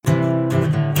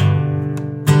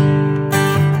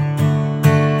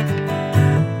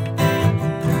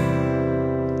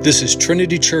This is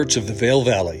Trinity Church of the Vale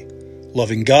Valley,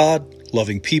 loving God,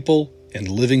 loving people, and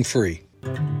living free.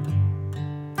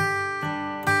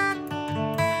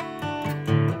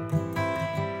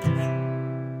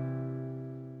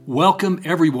 Welcome,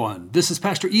 everyone. This is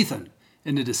Pastor Ethan,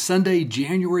 and it is Sunday,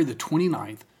 January the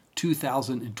 29th,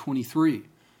 2023.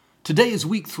 Today is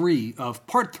week 3 of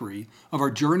part 3 of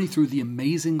our journey through the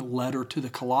amazing letter to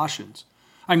the Colossians.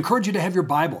 I encourage you to have your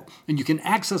Bible, and you can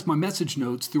access my message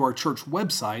notes through our church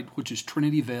website, which is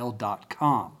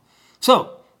trinityvale.com.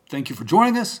 So, thank you for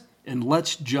joining us, and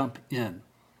let's jump in.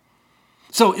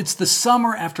 So, it's the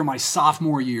summer after my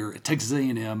sophomore year at Texas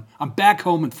A&M. I'm back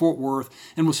home in Fort Worth,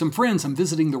 and with some friends, I'm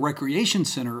visiting the recreation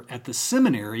center at the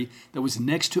seminary that was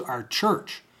next to our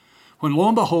church. When lo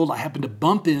and behold, I happened to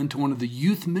bump into one of the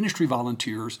youth ministry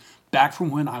volunteers back from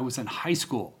when I was in high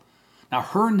school. Now,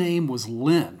 her name was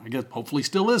Lynn. I guess hopefully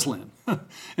still is Lynn.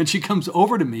 And she comes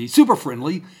over to me, super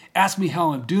friendly, asks me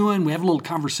how I'm doing. We have a little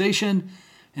conversation.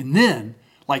 And then,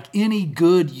 like any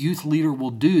good youth leader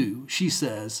will do, she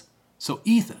says, "So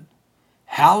Ethan,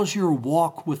 how's your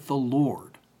walk with the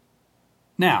Lord?"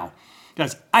 Now,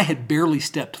 guys, I had barely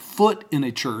stepped foot in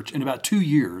a church in about 2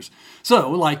 years.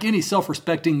 So, like any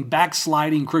self-respecting,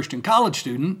 backsliding Christian college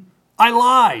student, I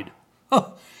lied.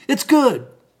 "Oh, it's good.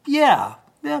 Yeah,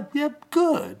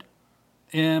 good.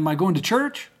 Am I going to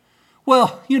church?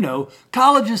 Well,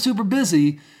 college is super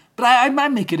busy, but I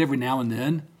make it every now and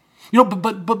then.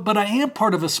 But I am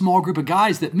part of a small group of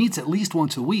guys that meets at least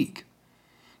once a week."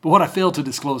 But what I failed to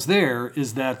disclose there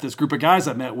is that this group of guys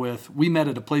I met with, we met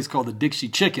at a place called the Dixie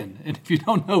Chicken. And if you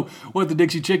don't know what the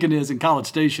Dixie Chicken is in College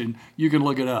Station, you can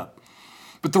look it up.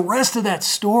 But the rest of that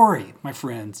story, my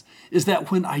friends, is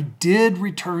that when I did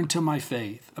return to my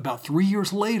faith about 3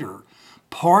 years later,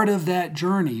 part of that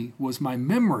journey was my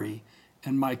memory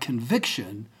and my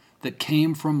conviction that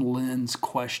came from Lynn's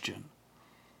question.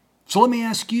 So let me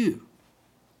ask you,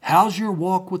 how's your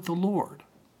walk with the Lord?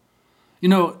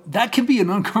 That can be an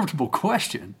uncomfortable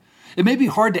question. It may be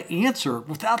hard to answer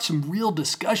without some real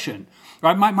discussion,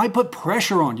 right? Might put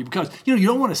pressure on you because, you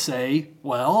don't want to say,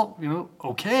 well,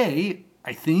 okay,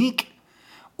 I think,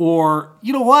 or,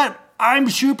 you know what, I'm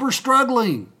super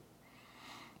struggling.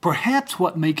 Perhaps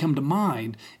what may come to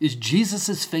mind is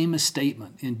Jesus' famous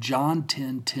statement in John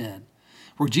 10:10,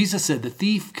 where Jesus said, "The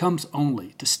thief comes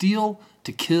only to steal,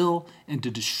 to kill, and to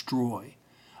destroy.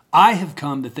 I have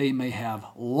come that they may have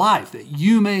life, that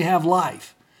you may have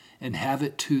life, and have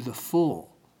it to the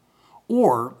full."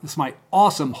 Or, as my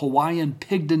awesome Hawaiian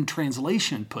Pigden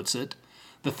translation puts it,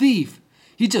 "The thief,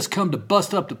 he just come to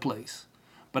bust up the place.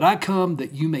 But I come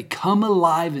that you may come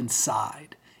alive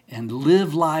inside and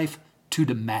live life to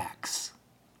the max."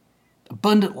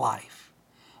 Abundant life,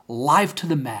 life to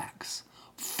the max,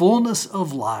 fullness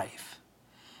of life.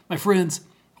 My friends,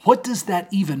 what does that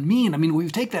even mean? When we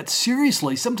take that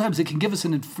seriously, sometimes it can give us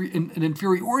an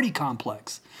inferiority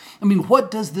complex.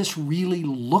 What does this really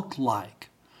look like?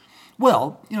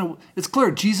 Well, it's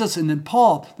clear Jesus and then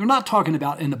Paul, they're not talking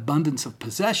about an abundance of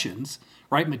possessions,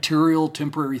 right? Material,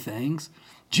 temporary things.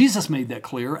 Jesus made that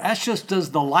clear, as just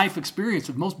does the life experience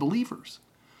of most believers.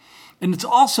 And it's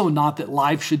also not that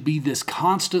life should be this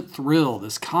constant thrill,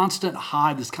 this constant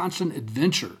high, this constant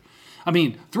adventure.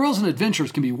 Thrills and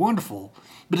adventures can be wonderful,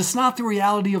 but it's not the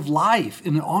reality of life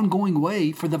in an ongoing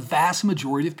way for the vast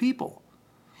majority of people.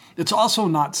 It's also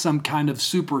not some kind of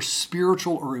super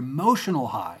spiritual or emotional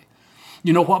high.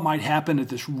 What might happen at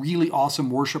this really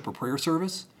awesome worship or prayer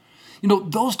service?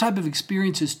 Those type of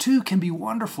experiences too can be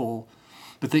wonderful,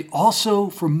 but they also,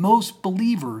 for most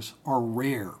believers, are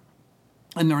rare.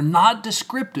 And they're not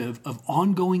descriptive of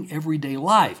ongoing everyday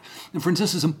life. And friends,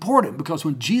 this is important because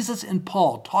when Jesus and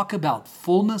Paul talk about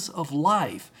fullness of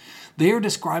life, they are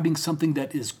describing something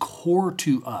that is core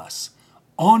to us,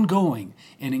 ongoing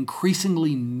and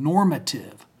increasingly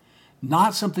normative,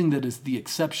 not something that is the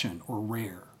exception or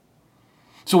rare.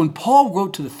 So when Paul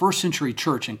wrote to the first century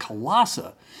church in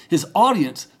Colossae, his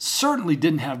audience certainly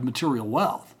didn't have material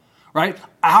wealth, right?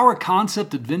 Our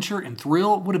concept, adventure, and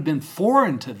thrill would have been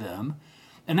foreign to them.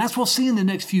 And as we'll see in the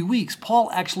next few weeks, Paul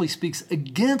actually speaks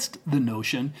against the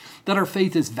notion that our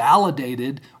faith is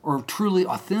validated or truly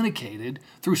authenticated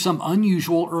through some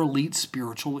unusual or elite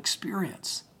spiritual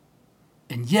experience.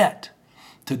 And yet,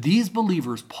 to these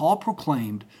believers, Paul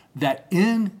proclaimed that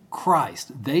in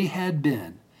Christ they had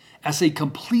been, as a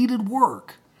completed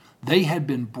work, they had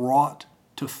been brought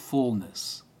to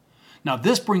fullness. Now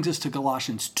this brings us to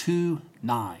Colossians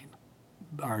 2:9.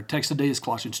 Our text today is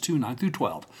Colossians 2:9 through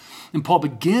 12. And Paul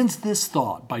begins this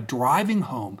thought by driving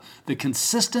home the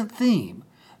consistent theme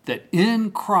that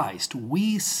in Christ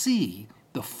we see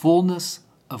the fullness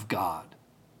of God.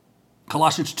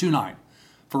 Colossians 2:9,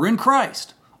 for in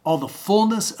Christ all the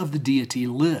fullness of the deity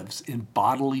lives in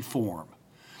bodily form.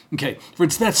 Okay,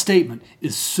 friends, that statement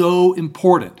is so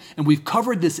important, and we've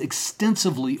covered this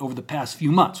extensively over the past few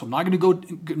months. So I'm not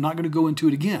going to go into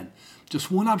it again.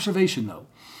 Just one observation, though.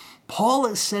 Paul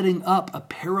is setting up a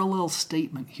parallel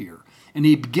statement here, and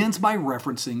he begins by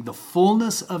referencing the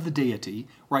fullness of the deity,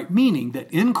 right? Meaning that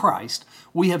in Christ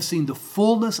we have seen the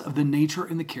fullness of the nature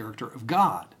and the character of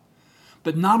God.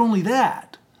 But not only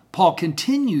that, Paul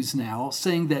continues now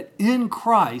saying that in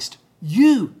Christ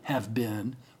you have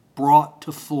been brought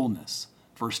to fullness.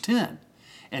 Verse 10,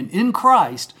 and in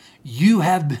Christ you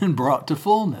have been brought to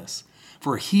fullness,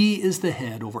 for he is the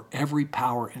head over every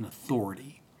power and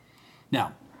authority.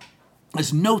 Now,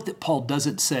 let's note that Paul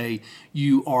doesn't say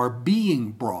you are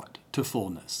being brought to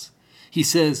fullness. He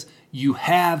says you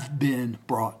have been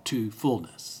brought to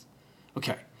fullness.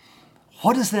 Okay,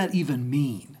 what does that even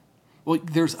mean? Well,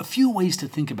 there's a few ways to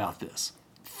think about this.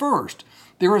 First,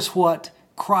 there is what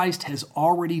Christ has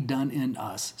already done in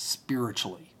us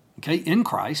spiritually. Okay, in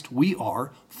Christ, we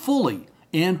are fully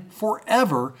and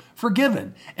forever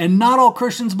forgiven. And not all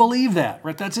Christians believe that,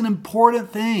 right? That's an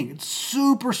important thing. It's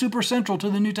super, super central to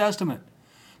the New Testament.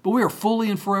 But we are fully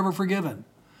and forever forgiven.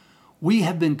 We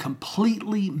have been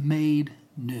completely made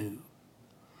new.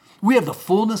 We have the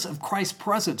fullness of Christ's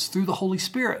presence through the Holy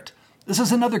Spirit. This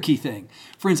is another key thing.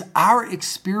 Friends, our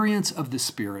experience of the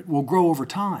Spirit will grow over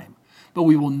time, but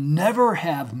we will never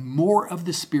have more of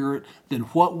the Spirit than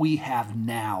what we have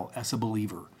now as a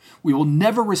believer. We will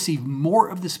never receive more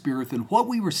of the Spirit than what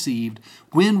we received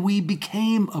when we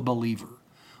became a believer.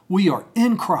 We are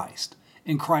in Christ,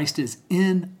 and Christ is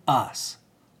in us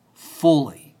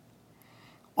fully.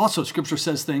 Also, Scripture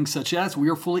says things such as we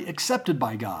are fully accepted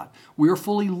by God. We are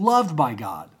fully loved by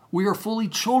God. We are fully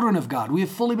children of God. We have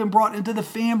fully been brought into the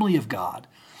family of God.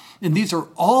 And these are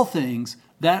all things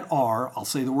that are, I'll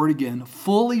say the word again,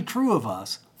 fully true of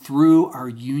us through our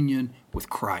union with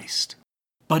Christ.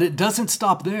 But it doesn't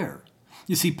stop there.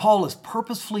 You see, Paul is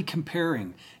purposefully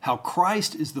comparing how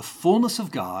Christ is the fullness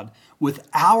of God with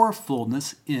our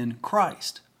fullness in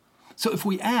Christ. So if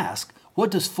we ask, what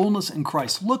does fullness in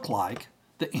Christ look like?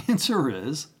 The answer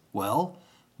is, well,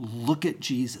 look at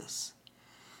Jesus.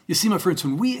 You see, my friends,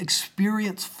 when we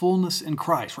experience fullness in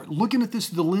Christ, right, looking at this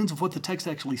through the lens of what the text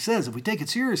actually says, if we take it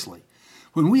seriously,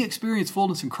 when we experience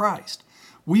fullness in Christ,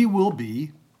 we will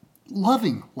be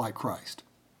loving like Christ.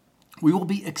 We will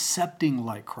be accepting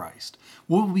like Christ.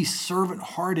 We will be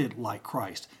servant-hearted like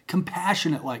Christ,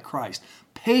 compassionate like Christ,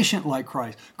 patient like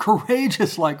Christ,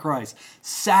 courageous like Christ,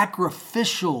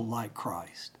 sacrificial like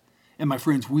Christ. And my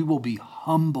friends, we will be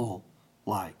humble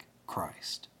like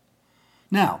Christ.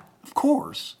 Now, of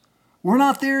course, we're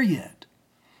not there yet.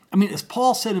 I mean, as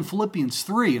Paul said in Philippians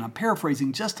 3, and I'm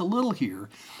paraphrasing just a little here,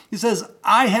 he says,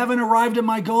 I haven't arrived at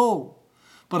my goal,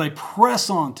 but I press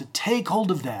on to take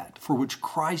hold of that for which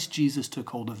Christ Jesus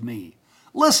took hold of me.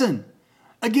 Listen,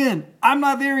 again, I'm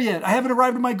not there yet. I haven't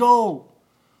arrived at my goal.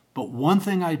 But one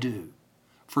thing I do,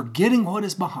 forgetting what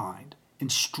is behind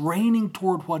and straining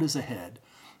toward what is ahead,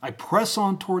 I press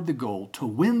on toward the goal to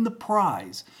win the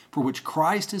prize for which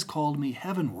Christ has called me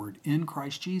heavenward in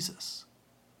Christ Jesus.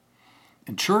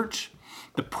 And church,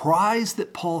 the prize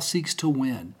that Paul seeks to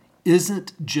win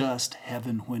isn't just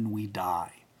heaven when we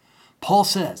die. Paul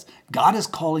says, God is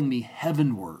calling me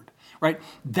heavenward, right?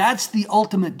 That's the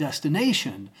ultimate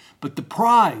destination, but the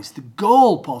prize, the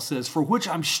goal, Paul says, for which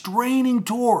I'm straining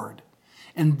toward,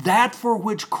 and that for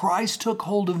which Christ took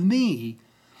hold of me,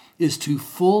 is to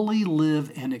fully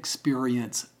live and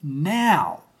experience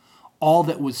now all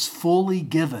that was fully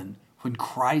given when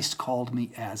Christ called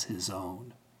me as his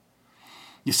own.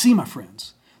 You see, my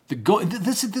friends,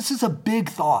 this is a big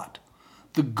thought.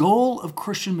 The goal of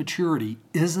Christian maturity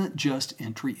isn't just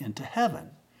entry into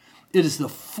heaven. It is the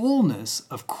fullness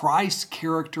of Christ's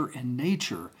character and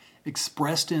nature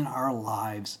expressed in our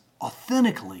lives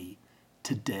authentically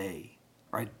today,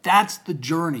 right? That's the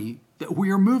journey that we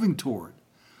are moving toward.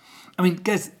 I mean,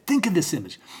 guys, think of this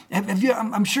image.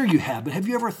 I'm sure you have, but have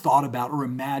you ever thought about or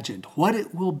imagined what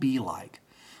it will be like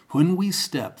when we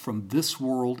step from this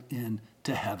world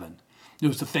into heaven?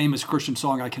 It's a famous Christian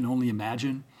song, I Can Only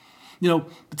Imagine.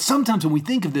 But sometimes when we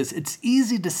think of this, it's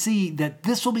easy to see that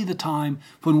this will be the time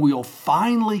when we'll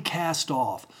finally cast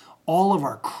off all of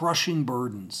our crushing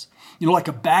burdens. Like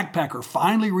a backpacker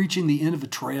finally reaching the end of a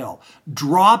trail,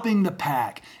 dropping the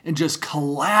pack, and just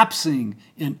collapsing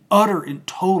in utter and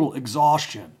total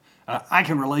exhaustion. I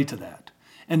can relate to that.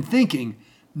 And thinking,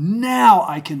 now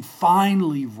I can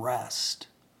finally rest.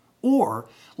 Or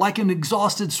like an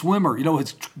exhausted swimmer,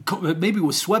 maybe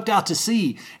was swept out to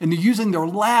sea and they're using their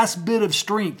last bit of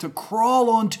strength to crawl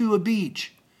onto a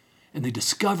beach and they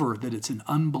discover that it's an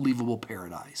unbelievable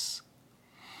paradise.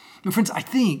 And friends, I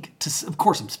think, of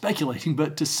course I'm speculating,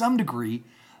 but to some degree,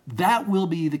 that will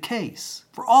be the case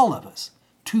for all of us,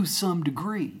 to some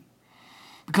degree.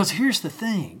 Because here's the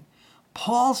thing,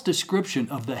 Paul's description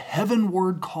of the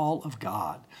heavenward call of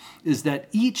God is that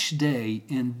each day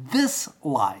in this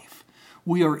life,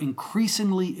 we are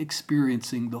increasingly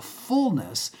experiencing the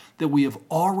fullness that we have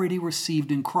already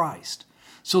received in Christ,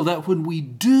 so that when we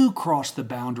do cross the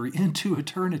boundary into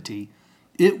eternity,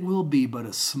 it will be but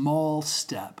a small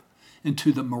step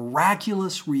into the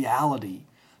miraculous reality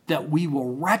that we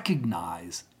will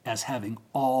recognize as having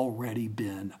already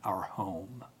been our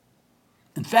home.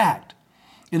 In fact,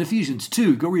 in Ephesians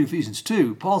 2, go read Ephesians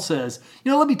 2, Paul says,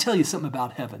 let me tell you something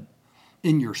about heaven.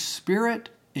 In your spirit,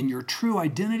 in your true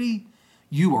identity,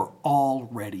 you are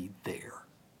already there.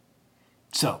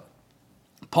 So,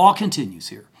 Paul continues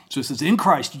here. So it says, in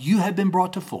Christ, you have been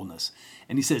brought to fullness.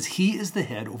 And he says, he is the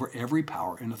head over every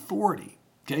power and authority.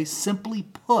 Okay, simply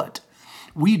put,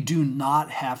 we do not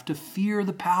have to fear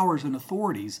the powers and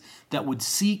authorities that would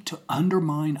seek to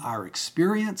undermine our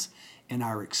experience and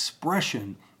our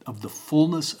expression of the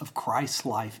fullness of Christ's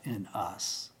life in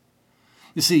us.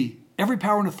 You see, every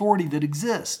power and authority that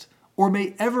exists or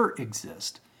may ever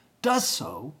exist does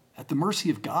so at the mercy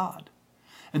of God.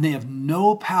 And they have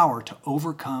no power to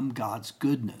overcome God's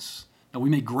goodness. Now, we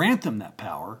may grant them that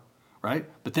power, right?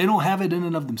 But they don't have it in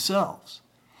and of themselves.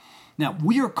 Now,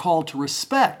 we are called to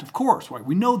respect, of course, right?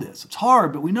 We know this. It's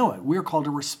hard, but we know it. We are called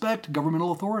to respect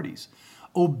governmental authorities,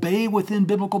 obey within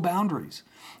biblical boundaries,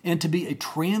 and to be a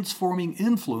transforming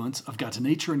influence of God's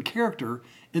nature and character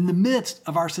in the midst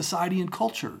of our society and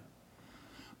culture.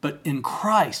 But in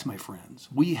Christ, my friends,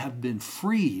 we have been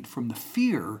freed from the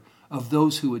fear of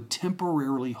those who would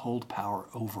temporarily hold power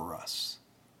over us.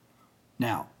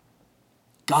 Now,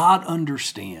 God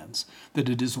understands that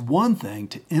it is one thing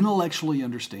to intellectually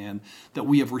understand that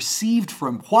we have received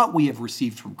from what we have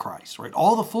received from Christ, right?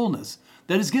 All the fullness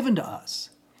that is given to us.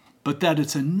 But that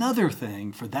it's another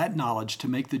thing for that knowledge to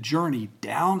make the journey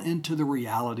down into the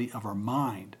reality of our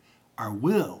mind, our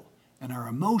will, and our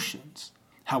emotions,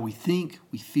 how we think,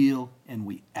 we feel, and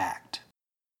we act.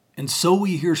 And so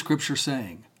we hear Scripture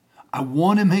saying, I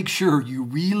want to make sure you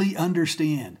really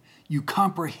understand, you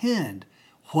comprehend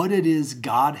what it is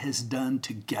God has done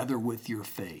together with your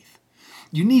faith.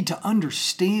 You need to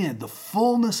understand the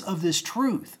fullness of this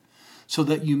truth so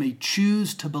that you may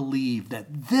choose to believe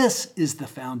that this is the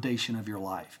foundation of your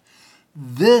life.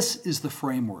 This is the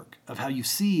framework of how you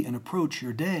see and approach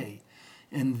your day.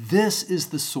 And this is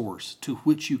the source to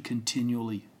which you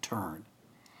continually turn.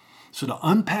 So to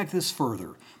unpack this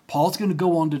further, Paul's going to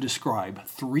go on to describe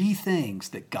 3 things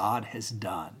that God has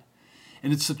done.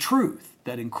 And it's the truth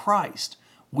that in Christ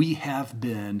we have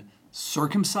been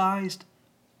circumcised,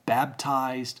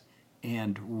 baptized,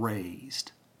 and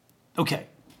raised. Okay,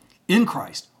 in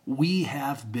Christ we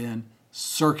have been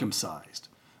circumcised.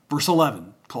 Verse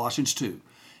 11, Colossians 2.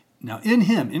 Now in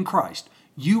him, in Christ,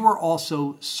 you were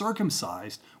also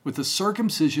circumcised with a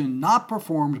circumcision not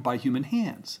performed by human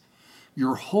hands.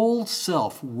 Your whole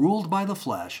self, ruled by the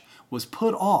flesh, was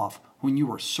put off when you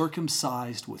were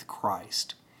circumcised with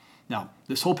Christ. Now,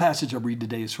 this whole passage I read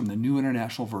today is from the New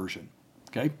International Version.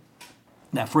 Okay?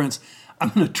 Now, friends, I'm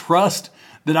going to trust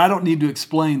that I don't need to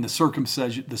explain the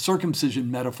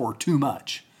circumcision metaphor too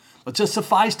much. Let's just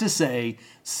suffice to say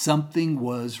something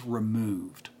was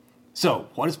removed. So,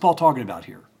 what is Paul talking about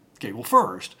here? Okay, well,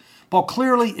 first, Paul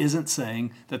clearly isn't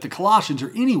saying that the Colossians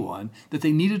or anyone that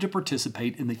they needed to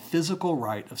participate in the physical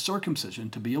rite of circumcision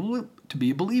to be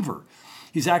a believer.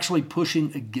 He's actually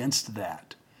pushing against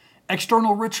that.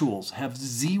 External rituals have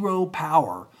zero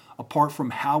power apart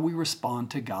from how we respond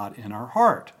to God in our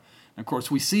heart. And of course,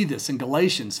 we see this in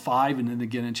Galatians 5 and then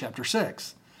again in chapter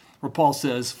 6, where Paul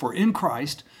says, "For in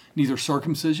Christ, neither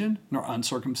circumcision nor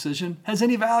uncircumcision has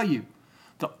any value.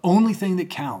 The only thing that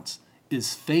counts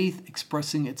is faith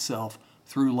expressing itself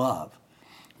through love."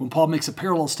 When Paul makes a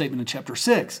parallel statement in chapter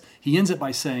 6, he ends it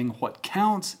by saying, what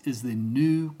counts is the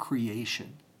new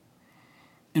creation.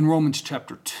 In Romans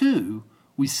chapter 2,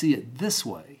 we see it this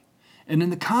way. And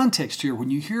in the context here, when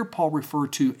you hear Paul refer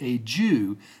to a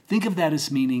Jew, think of that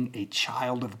as meaning a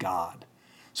child of God.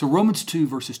 So Romans 2,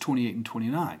 verses 28 and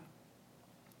 29.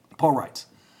 Paul writes,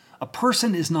 "A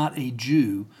person is not a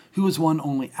Jew who is one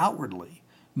only outwardly,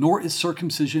 nor is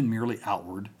circumcision merely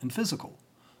outward and physical.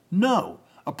 No,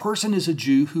 a person is a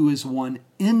Jew who is one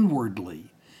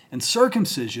inwardly, and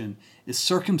circumcision is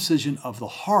circumcision of the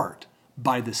heart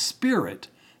by the Spirit,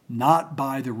 not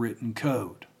by the written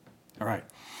code. All right.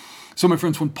 So, my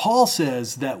friends, when Paul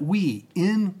says that we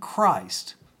in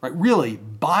Christ, right, really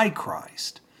by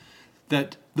Christ,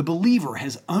 that the believer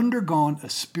has undergone a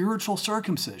spiritual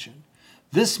circumcision,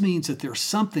 this means that there's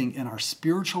something in our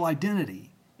spiritual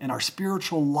identity, in our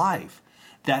spiritual life,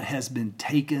 that has been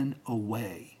taken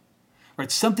away.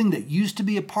 Right? Something that used to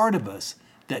be a part of us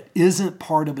that isn't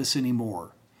part of us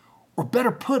anymore. Or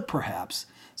better put, perhaps,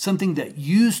 something that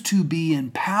used to be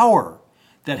in power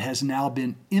that has now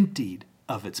been emptied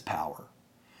of its power.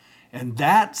 And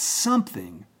that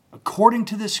something, according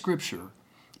to this scripture,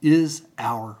 is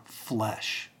our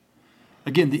flesh.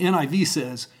 Again, the NIV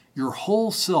says, your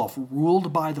whole self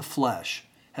ruled by the flesh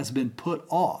has been put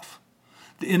off.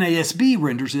 The NASB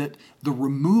renders it the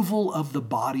removal of the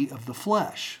body of the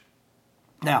flesh.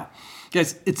 Now,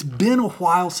 guys, it's been a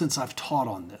while since I've taught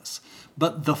on this,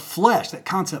 but the flesh, that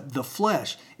concept, the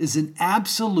flesh, is an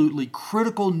absolutely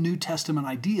critical New Testament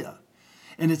idea.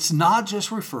 And it's not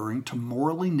just referring to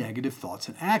morally negative thoughts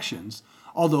and actions,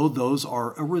 although those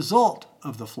are a result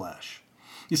of the flesh.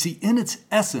 You see, in its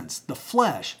essence, the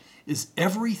flesh is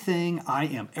everything I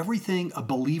am, everything a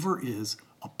believer is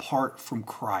apart from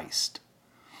Christ.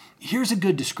 Here's a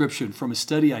good description from a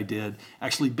study I did,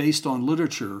 actually based on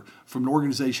literature from an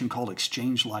organization called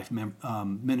Exchange Life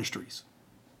Ministries.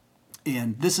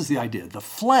 And this is the idea. The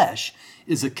flesh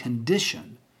is a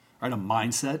condition, right, a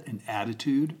mindset, an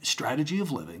attitude, strategy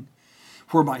of living,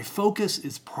 where my focus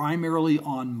is primarily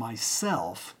on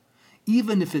myself,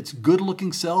 even if it's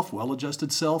good-looking self,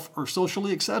 well-adjusted self, or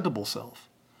socially acceptable self,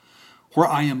 where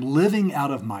I am living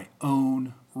out of my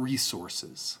own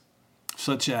resources,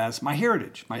 such as my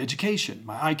heritage, my education,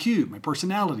 my IQ, my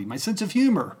personality, my sense of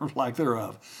humor, or lack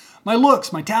thereof, my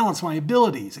looks, my talents, my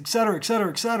abilities, etc., etc.,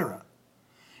 etc.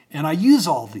 And I use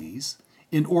all these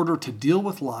in order to deal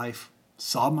with life,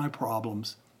 solve my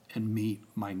problems, and meet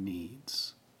my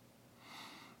needs.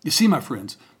 You see, my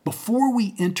friends, before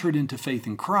we entered into faith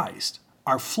in Christ,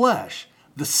 our flesh,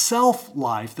 the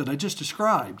self-life that I just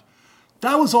described,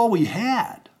 that was all we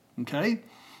had, okay?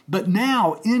 But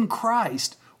now, in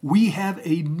Christ, we have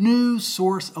a new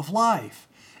source of life,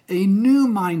 a new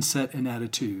mindset and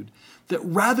attitude that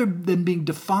rather than being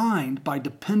defined by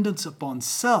dependence upon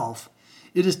self,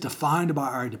 it is defined by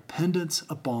our dependence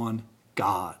upon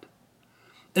God.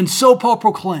 And so Paul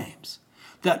proclaims,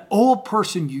 that old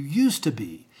person you used to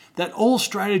be, that old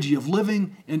strategy of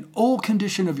living, an old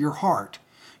condition of your heart,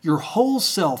 your whole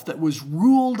self that was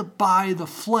ruled by the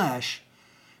flesh,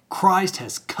 Christ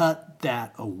has cut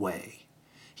that away.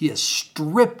 He has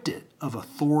stripped it of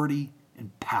authority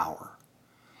and power.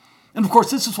 And of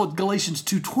course, this is what Galatians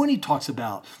 2:20 talks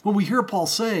about. When we hear Paul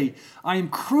say, I am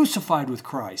crucified with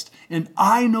Christ, and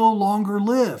I no longer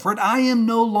live, right? I am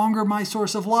no longer my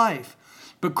source of life,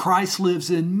 but Christ lives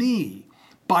in me.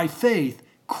 By faith,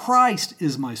 Christ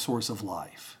is my source of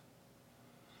life.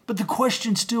 But the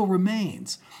question still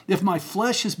remains, if my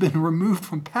flesh has been removed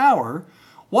from power,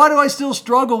 why do I still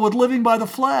struggle with living by the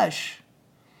flesh?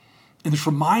 And this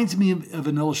reminds me of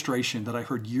an illustration that I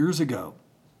heard years ago.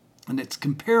 And it's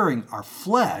comparing our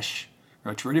flesh,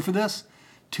 right, you ready for this?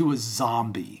 To a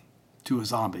zombie. So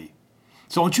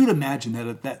I want you to imagine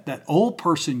that old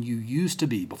person you used to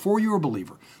be, before you were a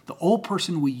believer, the old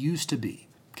person we used to be,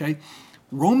 okay?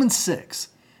 Romans 6,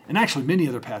 and actually many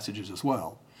other passages as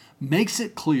well, makes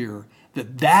it clear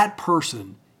that that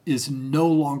person is no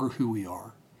longer who we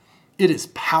are. It is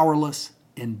powerless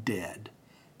and dead,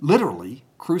 literally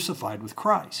crucified with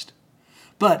Christ.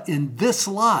 But in this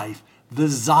life, the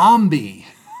zombie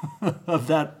of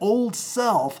that old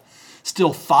self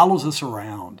still follows us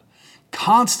around,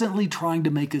 constantly trying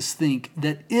to make us think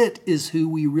that it is who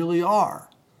we really are.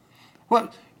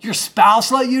 What, your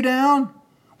spouse let you down?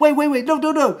 Wait,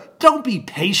 no. Don't be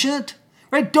patient,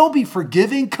 right? Don't be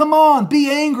forgiving. Come on, be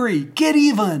angry, get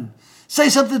even. Say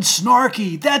something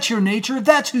snarky. That's your nature.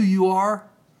 That's who you are.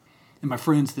 And my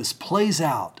friends, this plays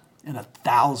out in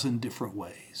 1,000 different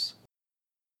ways.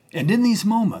 And in these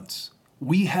moments,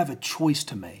 we have a choice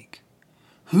to make.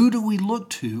 Who do we look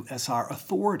to as our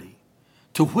authority?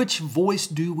 To which voice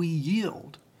do we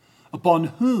yield? Upon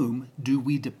whom do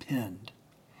we depend?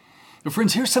 Now,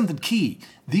 friends, here's something key.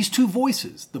 These two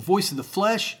voices, the voice of the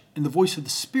flesh and the voice of the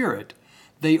Spirit,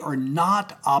 they are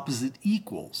not opposite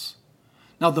equals.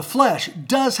 Now, the flesh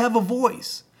does have a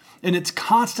voice, and it's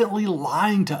constantly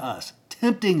lying to us,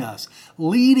 tempting us,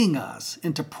 leading us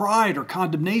into pride or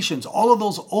condemnations, all of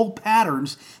those old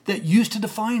patterns that used to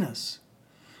define us.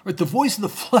 Right? The voice of the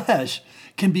flesh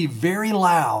can be very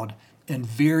loud and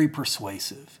very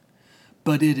persuasive,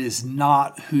 but it is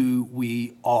not who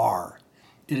we are.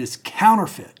 It is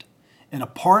counterfeit, And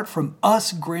apart from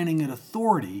us granting it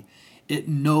authority, it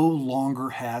no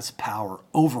longer has power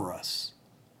over us.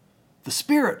 The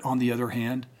Spirit, on the other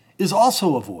hand, is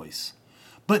also a voice,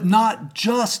 but not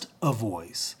just a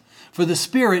voice. For the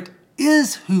Spirit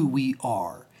is who we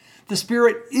are. The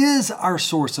Spirit is our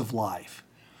source of life.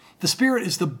 The Spirit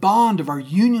is the bond of our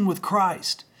union with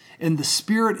Christ, and the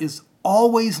Spirit is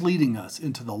always leading us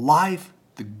into the life,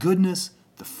 the goodness,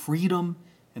 the freedom,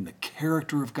 and the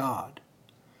character of God.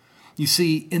 You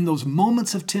see, in those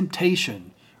moments of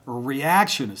temptation or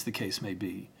reaction, as the case may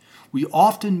be, we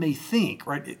often may think,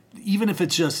 right, even if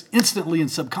it's just instantly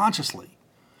and subconsciously,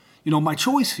 my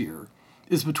choice here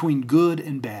is between good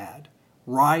and bad,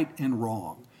 right and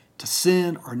wrong, to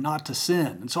sin or not to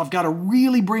sin. And so I've got to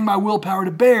really bring my willpower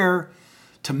to bear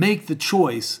to make the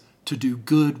choice to do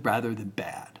good rather than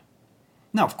bad.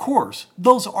 Now, of course,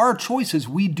 those are choices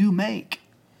we do make.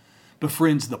 But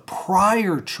friends, the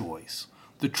prior choice,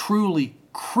 the truly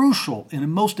crucial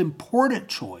and most important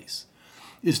choice,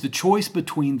 is the choice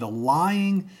between the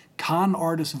lying, con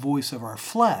artist voice of our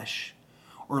flesh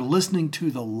or listening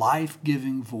to the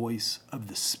life-giving voice of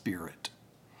the Spirit.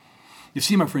 You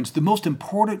see, my friends, the most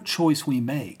important choice we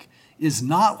make is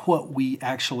not what we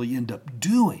actually end up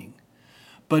doing,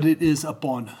 but it is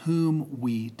upon whom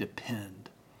we depend,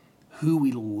 who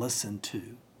we listen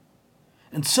to.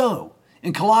 And so,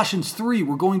 in Colossians 3,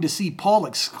 we're going to see Paul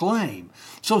exclaim,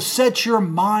 "So set your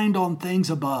mind on things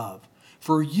above,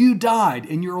 for you died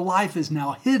and your life is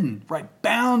now hidden," right,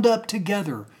 bound up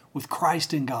together with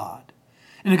Christ in God.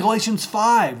 And in Galatians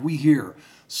 5, we hear,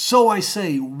 "So I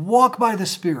say, walk by the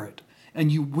Spirit,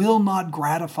 and you will not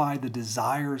gratify the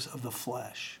desires of the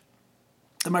flesh."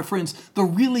 And my friends, the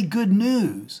really good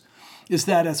news is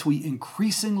that as we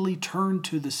increasingly turn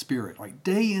to the Spirit, right,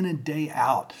 day in and day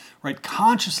out, right,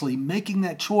 consciously making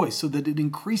that choice so that it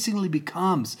increasingly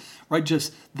becomes, right,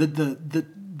 just the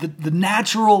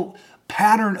natural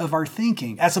pattern of our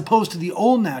thinking, as opposed to the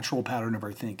old natural pattern of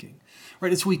our thinking,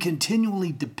 right, as we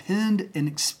continually depend and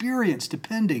experience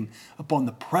depending upon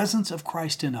the presence of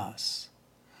Christ in us,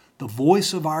 the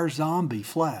voice of our zombie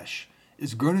flesh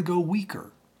is going to go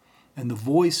weaker, and the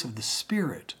voice of the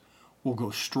Spirit will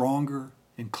go stronger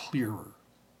and clearer.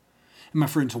 And my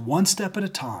friends, one step at a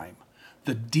time,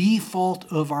 the default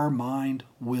of our mind,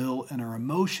 will, and our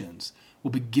emotions will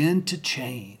begin to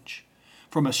change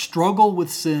from a struggle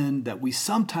with sin that we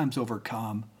sometimes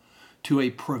overcome to a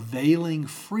prevailing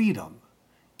freedom,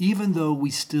 even though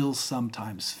we still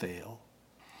sometimes fail.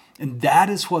 And that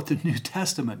is what the New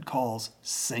Testament calls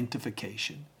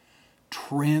sanctification,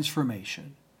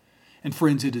 transformation. And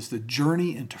friends, it is the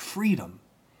journey into freedom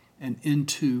and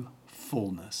into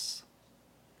fullness.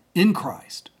 In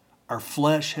Christ, our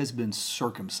flesh has been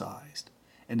circumcised,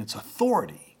 and its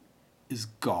authority is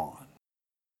gone.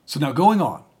 So now going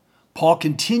on, Paul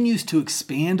continues to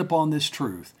expand upon this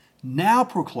truth, now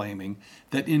proclaiming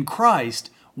that in Christ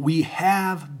we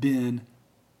have been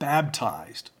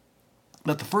baptized.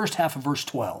 Let the first half of verse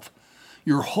 12,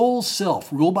 "Your whole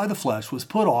self, ruled by the flesh, was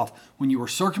put off when you were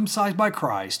circumcised by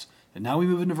Christ," and now we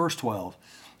move into verse 12,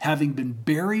 "having been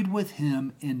buried with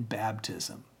him in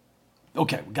baptism."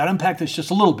 Okay, we've got to unpack this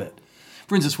just a little bit.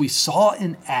 Friends, as we saw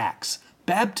in Acts,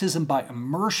 baptism by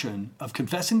immersion of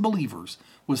confessing believers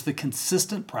was the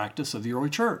consistent practice of the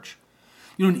early church.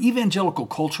 In evangelical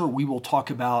culture, we will talk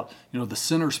about, the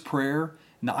sinner's prayer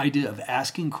and the idea of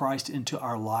asking Christ into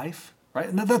our life, right?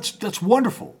 And that's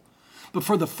wonderful. But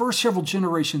for the first several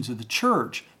generations of the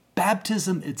church,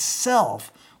 baptism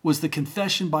itself was the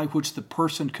confession by which the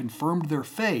person confirmed their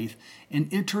faith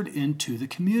and entered into the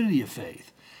community of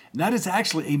faith. And that is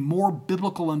actually a more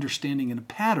biblical understanding and a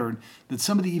pattern than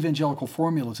some of the evangelical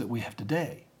formulas that we have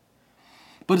today.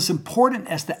 But as important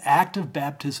as the act of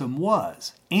baptism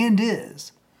was and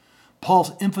is,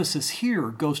 Paul's emphasis here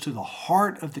goes to the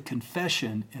heart of the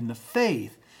confession and the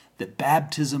faith that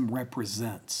baptism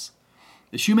represents.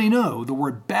 As you may know, the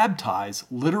word baptize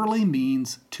literally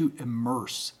means to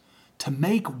immerse, to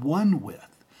make one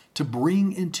with, to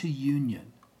bring into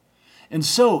union. And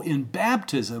so in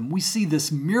baptism, we see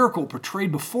this miracle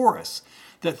portrayed before us,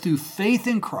 that through faith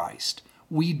in Christ,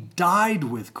 we died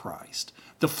with Christ.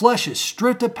 The flesh is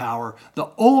stripped of power,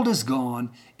 the old is gone,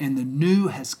 and the new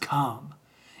has come.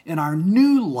 And our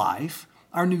new life,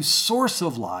 our new source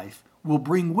of life, will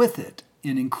bring with it,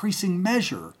 in increasing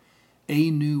measure, a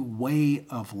new way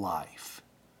of life.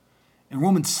 In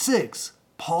Romans 6,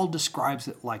 Paul describes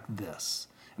it like this,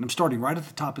 and I'm starting right at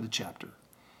the top of the chapter.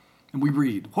 And we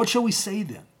read, "What shall we say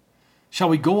then? Shall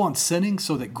we go on sinning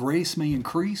so that grace may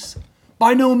increase?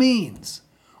 By no means.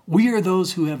 We are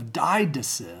those who have died to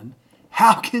sin.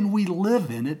 How can we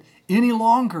live in it any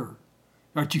longer?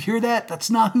 All right, you hear that? That's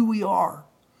not who we are.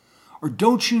 Or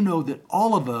don't you know that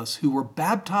all of us who were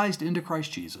baptized into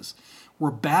Christ Jesus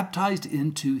were baptized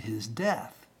into his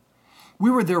death? We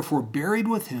were therefore buried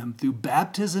with him through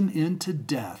baptism into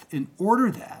death, in order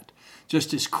that,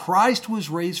 just as Christ was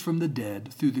raised from the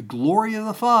dead through the glory of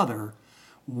the Father,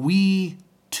 we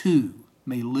too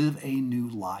may live a new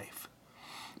life.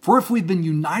 For if we've been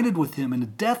united with him in a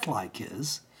death like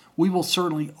his, we will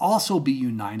certainly also be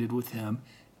united with him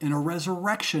in a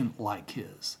resurrection like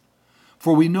his.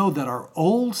 For we know that our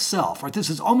old self, right, this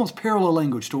is almost parallel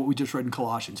language to what we just read in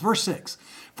Colossians. Verse 6,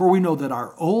 for we know that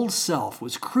our old self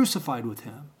was crucified with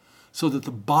him, so that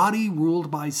the body ruled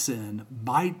by sin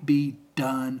might be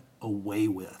done away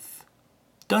with.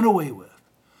 Done away with.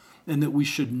 And that we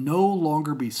should no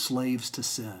longer be slaves to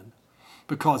sin,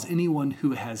 because anyone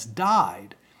who has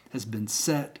died has been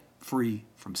set free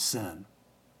from sin.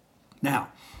 Now,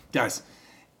 guys,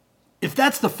 if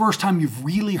that's the first time you've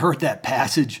really heard that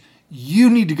passage, you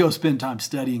need to go spend time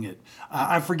studying it.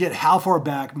 I forget how far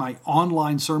back my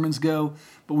online sermons go,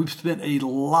 but we've spent a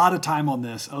lot of time on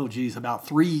this, about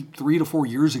three to 4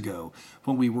 years ago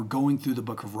when we were going through the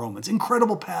book of Romans.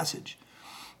 Incredible passage.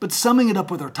 But summing it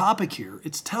up with our topic here,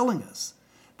 it's telling us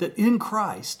that in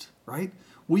Christ, right,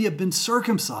 we have been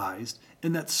circumcised,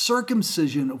 and that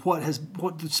circumcision of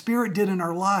what the Spirit did in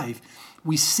our life,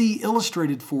 we see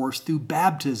illustrated for us through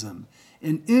baptism.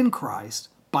 And in Christ,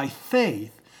 by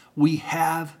faith, we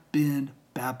have been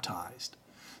baptized.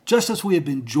 Just as we have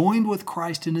been joined with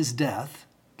Christ in his death,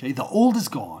 okay, the old is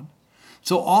gone,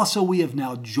 so also we have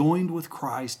now joined with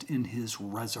Christ in his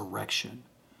resurrection,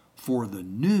 for the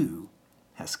new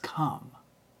has come.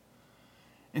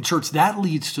 And church, that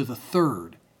leads to the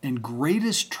third and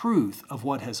greatest truth of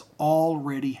what has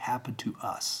already happened to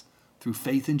us through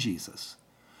faith in Jesus.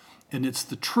 And it's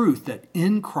the truth that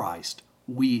in Christ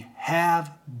we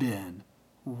have been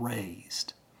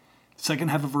raised. Second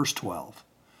half of verse 12,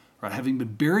 right? Having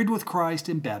been buried with Christ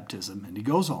in baptism, and he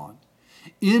goes on,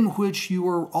 in which you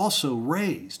were also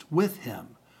raised with him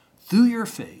through your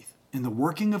faith in the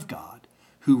working of God,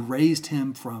 who raised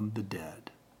him from the dead.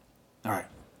 All right.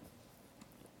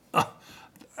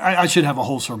 I should have a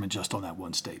whole sermon just on that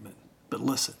one statement. But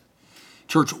listen,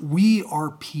 church, we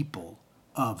are people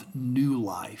of new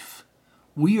life.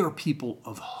 We are people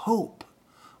of hope.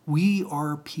 We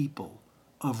are people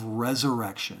of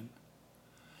resurrection.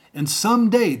 And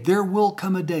someday there will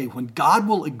come a day when God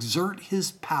will exert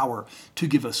his power to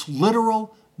give us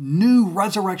literal, new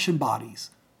resurrection bodies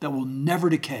that will never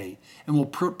decay and will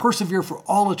persevere for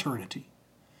all eternity.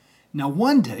 Now,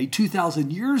 one day,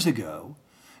 2,000 years ago,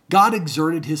 God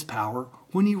exerted his power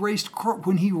when he raised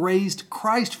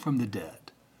Christ from the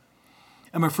dead.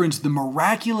 And my friends, the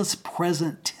miraculous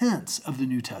present tense of the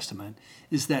New Testament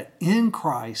is that in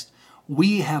Christ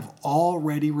we have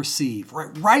already received,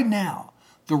 right now,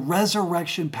 the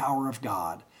resurrection power of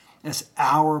God as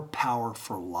our power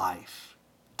for life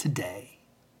today.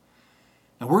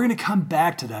 Now, we're going to come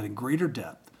back to that in greater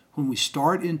depth when we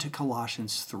start into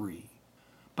Colossians 3.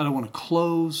 But I want to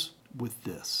close with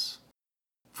this.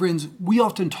 Friends, we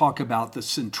often talk about the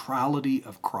centrality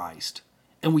of Christ,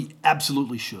 and we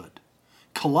absolutely should.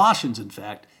 Colossians, in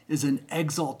fact, is an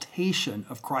exaltation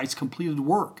of Christ's completed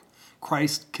work,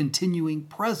 Christ's continuing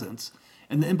presence,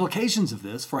 and the implications of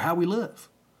this for how we live.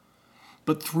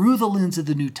 But through the lens of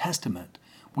the New Testament,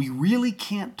 we really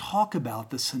can't talk about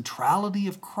the centrality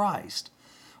of Christ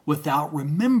without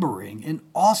remembering and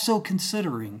also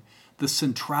considering the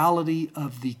centrality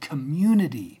of the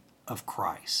community of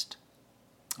Christ.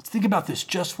 Let's think about this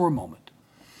just for a moment.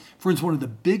 Friends, one of the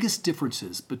biggest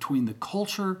differences between the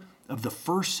culture of the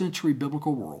first century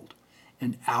biblical world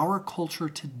and our culture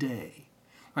today,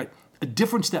 right? A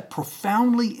difference that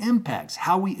profoundly impacts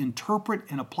how we interpret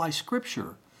and apply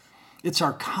Scripture. It's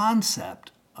our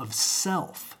concept of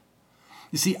self.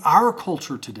 You see, our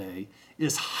culture today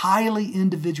is highly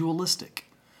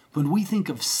individualistic. When we think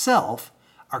of self,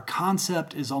 our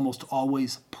concept is almost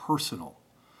always personal,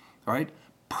 right?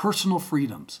 Personal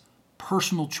freedoms,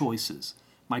 personal choices,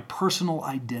 my personal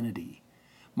identity,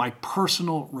 my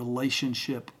personal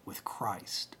relationship with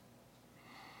Christ.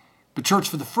 But church,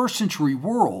 for the first century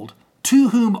world, to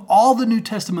whom all the New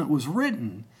Testament was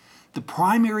written, the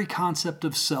primary concept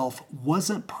of self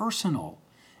wasn't personal.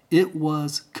 It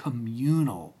was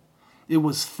communal. It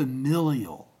was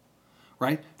familial,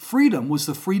 right? Freedom was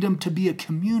the freedom to be a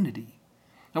community.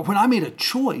 Now, when I made a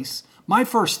choice, my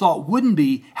first thought wouldn't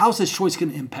be, how's this choice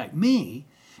going to impact me?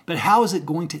 But how is it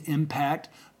going to impact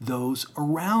those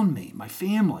around me, my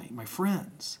family, my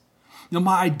friends?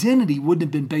 My identity wouldn't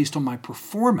have been based on my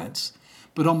performance,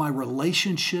 but on my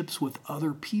relationships with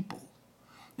other people.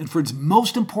 And friends,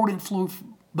 most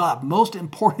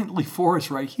importantly for us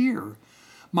right here,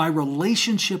 my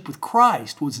relationship with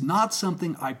Christ was not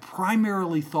something I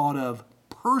primarily thought of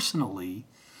personally,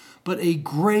 but a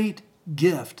great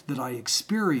gift that I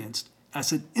experienced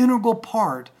as an integral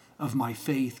part of my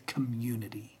faith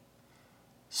community.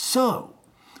 So,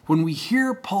 when we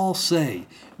hear Paul say,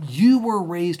 you were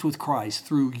raised with Christ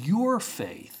through your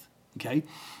faith, okay,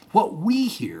 what we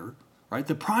hear, right,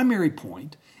 the primary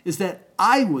point is that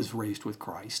I was raised with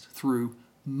Christ through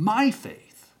my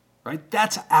faith, right?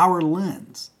 That's our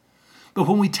lens. But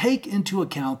when we take into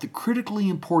account the critically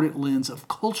important lens of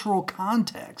cultural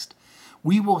context,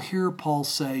 we will hear Paul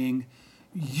saying,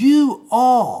 you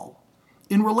all,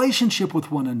 in relationship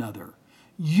with one another,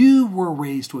 you were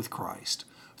raised with Christ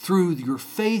through your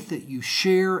faith that you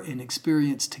share and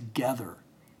experience together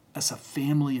as a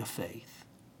family of faith.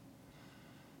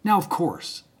 Now, of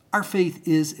course, our faith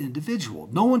is individual.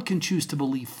 No one can choose to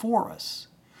believe for us.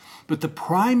 But the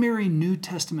primary New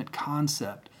Testament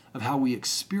concept of how we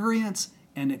experience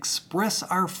and express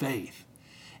our faith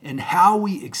and how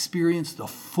we experience the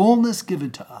fullness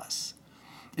given to us,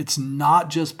 it's not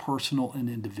just personal and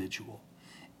individual.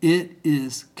 It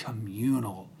is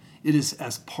communal. It is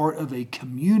as part of a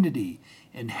community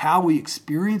and how we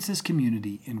experience this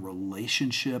community in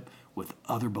relationship with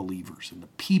other believers and the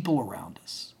people around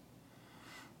us.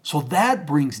 So that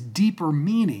brings deeper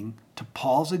meaning to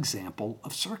Paul's example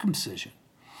of circumcision.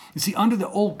 You see, under the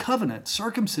Old Covenant,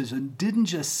 circumcision didn't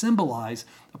just symbolize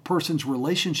a person's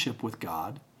relationship with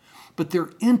God, but their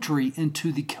entry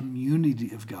into the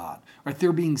community of God. Right?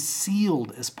 They're being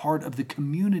sealed as part of the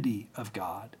community of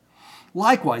God.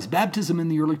 Likewise, baptism in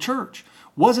the early church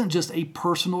wasn't just a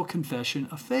personal confession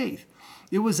of faith.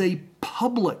 It was a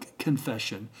public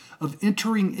confession of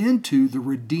entering into the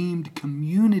redeemed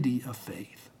community of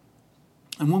faith.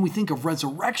 And when we think of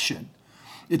resurrection,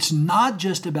 it's not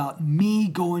just about me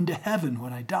going to heaven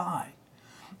when I die.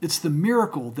 It's the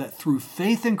miracle that through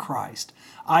faith in Christ,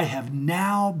 I have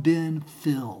now been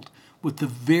filled with the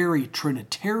very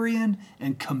Trinitarian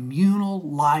and communal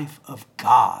life of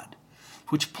God,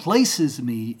 which places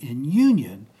me in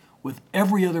union with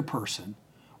every other person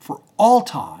for all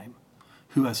time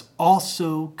who has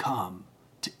also come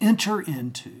to enter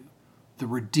into the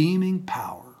redeeming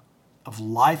power of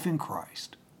life in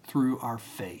Christ through our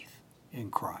faith in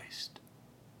Christ.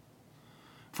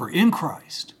 For in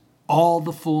Christ, all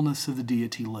the fullness of the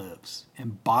deity lives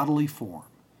in bodily form.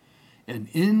 And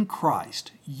in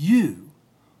Christ, you,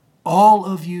 all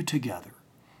of you together,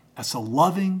 as a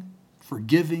loving,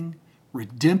 forgiving,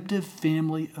 redemptive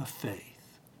family of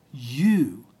faith,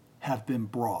 you have been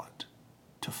brought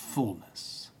to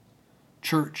fullness.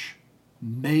 Church,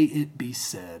 may it be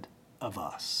said of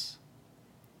us.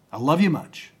 I love you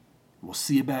much. We'll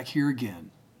see you back here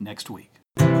again next week.